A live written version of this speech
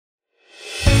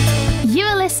You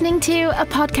are listening to a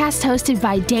podcast hosted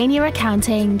by Dania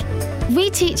Accounting. We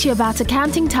teach you about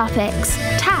accounting topics,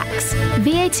 tax,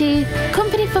 VAT,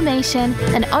 company formation,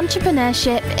 and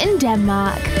entrepreneurship in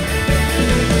Denmark.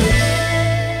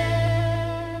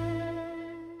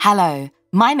 Hello,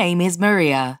 my name is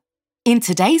Maria. In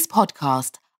today's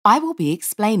podcast, I will be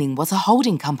explaining what a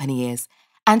holding company is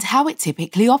and how it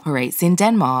typically operates in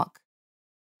Denmark.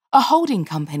 A holding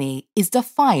company is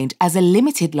defined as a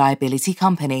limited liability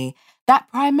company that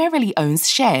primarily owns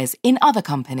shares in other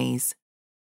companies.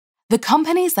 The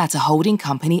companies that a holding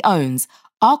company owns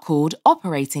are called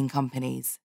operating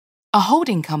companies. A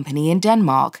holding company in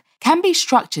Denmark can be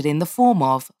structured in the form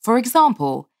of, for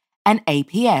example, an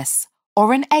APS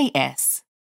or an AS.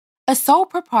 A sole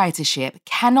proprietorship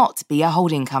cannot be a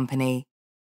holding company.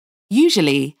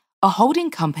 Usually, a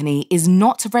holding company is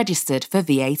not registered for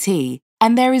VAT,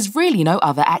 and there is really no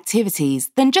other activities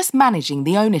than just managing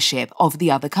the ownership of the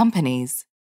other companies.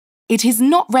 It is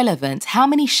not relevant how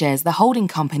many shares the holding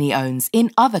company owns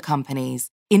in other companies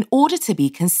in order to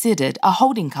be considered a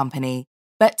holding company,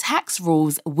 but tax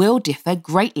rules will differ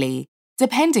greatly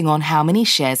depending on how many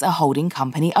shares a holding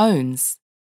company owns.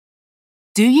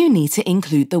 Do you need to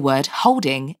include the word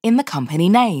holding in the company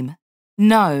name?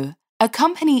 No, a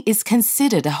company is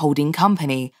considered a holding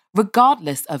company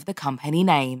regardless of the company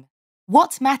name.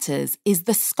 What matters is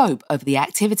the scope of the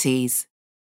activities.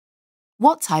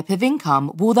 What type of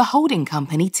income will the holding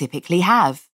company typically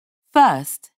have?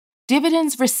 First,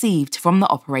 dividends received from the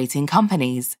operating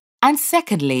companies. And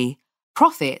secondly,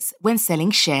 profits when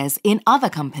selling shares in other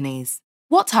companies.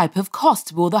 What type of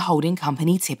cost will the holding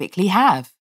company typically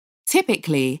have?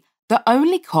 Typically, the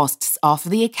only costs are for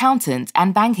the accountant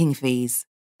and banking fees,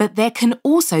 but there can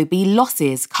also be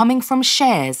losses coming from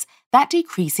shares that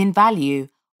decrease in value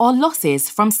or losses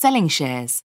from selling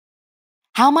shares.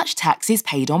 How much tax is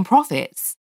paid on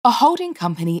profits? A holding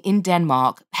company in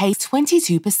Denmark pays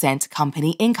 22%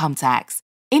 company income tax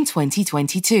in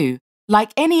 2022,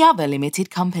 like any other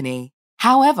limited company.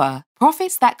 However,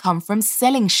 profits that come from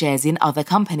selling shares in other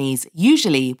companies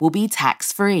usually will be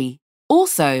tax-free.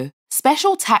 Also,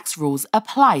 special tax rules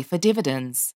apply for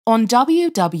dividends. On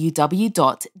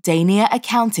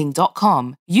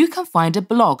www.daniaaccounting.com, you can find a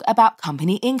blog about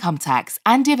company income tax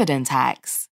and dividend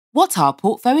tax. What are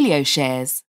portfolio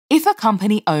shares? If a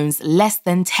company owns less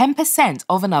than 10%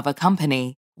 of another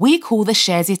company, we call the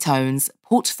shares it owns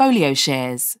portfolio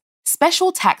shares.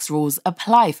 Special tax rules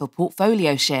apply for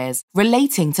portfolio shares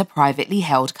relating to privately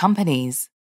held companies.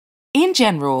 In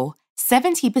general,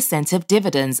 70% of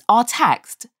dividends are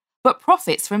taxed, but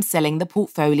profits from selling the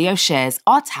portfolio shares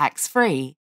are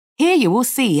tax-free. Here you will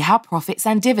see how profits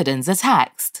and dividends are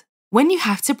taxed. When you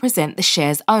have to present the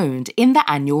shares owned in the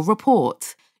annual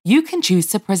report, you can choose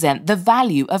to present the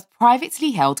value of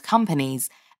privately held companies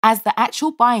as the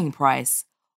actual buying price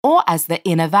or as the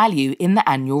inner value in the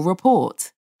annual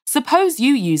report. Suppose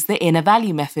you use the inner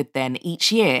value method then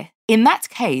each year. In that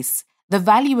case, the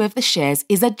value of the shares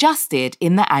is adjusted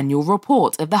in the annual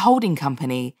report of the holding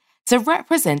company to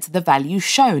represent the value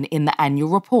shown in the annual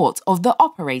report of the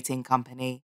operating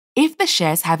company. If the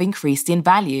shares have increased in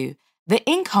value, the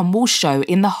income will show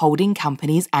in the holding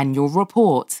company's annual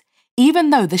report,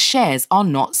 even though the shares are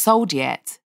not sold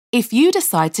yet. If you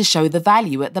decide to show the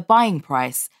value at the buying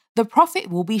price, the profit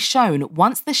will be shown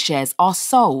once the shares are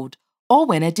sold or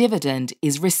when a dividend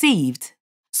is received.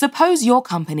 Suppose your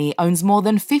company owns more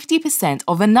than 50%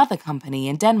 of another company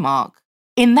in Denmark.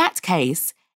 In that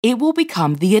case, it will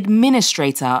become the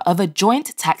administrator of a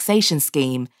joint taxation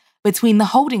scheme between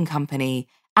the holding company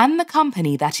and the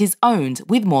company that is owned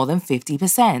with more than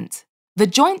 50%. The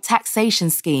joint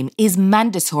taxation scheme is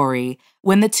mandatory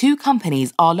when the two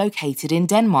companies are located in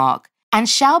Denmark and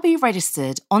shall be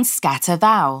registered on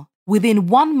Skatteerhverv within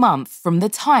 1 month from the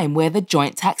time where the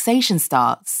joint taxation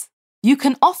starts. You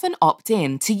can often opt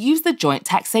in to use the joint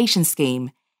taxation scheme,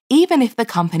 even if the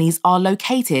companies are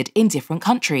located in different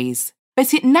countries.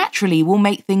 But it naturally will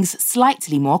make things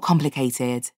slightly more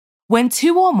complicated. When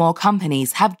 2 or more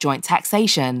companies have joint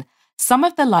taxation, some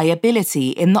of the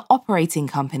liability in the operating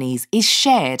companies is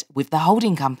shared with the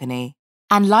holding company.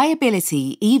 And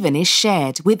liability even is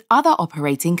shared with other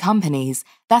operating companies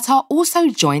that are also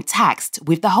joint taxed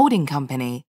with the holding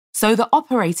company. So the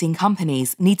operating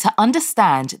companies need to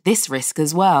understand this risk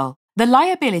as well. The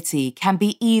liability can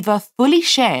be either fully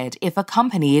shared if a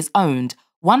company is owned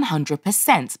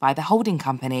 100% by the holding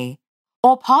company,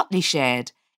 or partly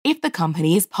shared if the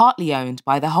company is partly owned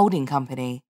by the holding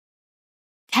company.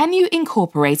 Can you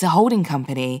incorporate a holding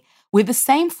company with the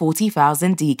same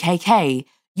 40,000 DKK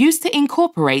used to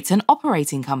incorporate an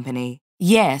operating company?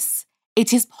 Yes,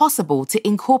 it is possible to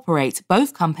incorporate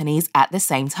both companies at the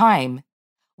same time.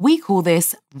 We call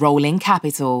this rolling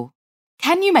capital.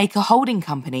 Can you make a holding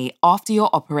company after your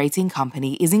operating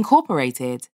company is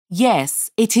incorporated? Yes,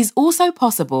 it is also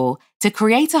possible to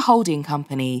create a holding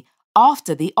company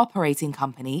after the operating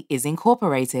company is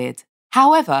incorporated.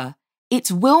 However,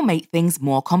 it will make things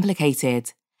more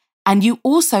complicated, and you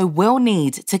also will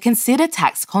need to consider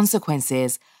tax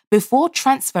consequences before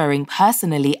transferring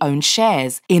personally owned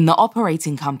shares in the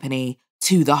operating company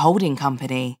to the holding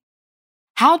company.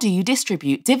 How do you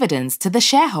distribute dividends to the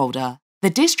shareholder? The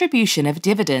distribution of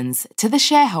dividends to the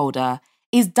shareholder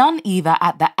is done either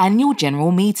at the annual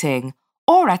general meeting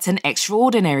or at an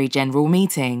extraordinary general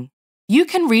meeting. You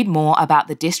can read more about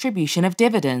the distribution of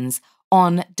dividends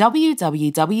on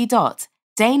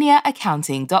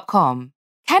www.daniaaccounting.com.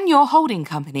 Can your holding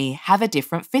company have a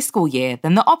different fiscal year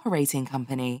than the operating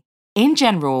company? In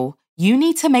general, you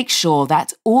need to make sure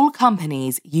that all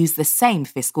companies use the same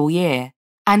fiscal year.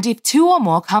 And if 2 or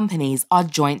more companies are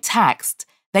joint taxed,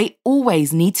 they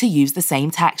always need to use the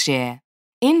same tax year.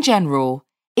 In general,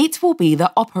 it will be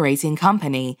the operating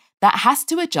company that has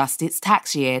to adjust its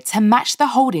tax year to match the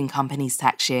holding company's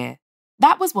tax year.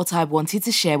 That was what I wanted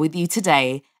to share with you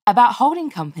today about holding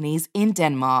companies in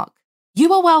Denmark.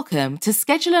 You are welcome to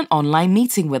schedule an online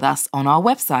meeting with us on our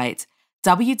website,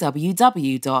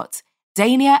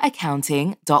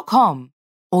 www.daniaaccounting.com,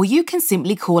 or you can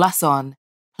simply call us on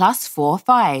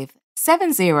 +45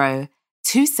 70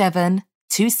 27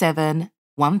 27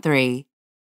 13.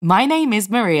 My name is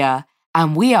Maria,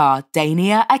 and we are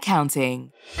Dania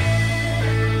Accounting.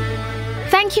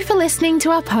 Thank you for listening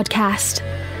to our podcast.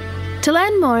 To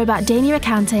learn more about Dania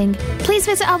Accounting, please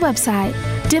visit our website,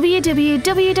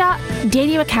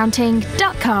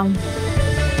 www.daniaaccounting.com.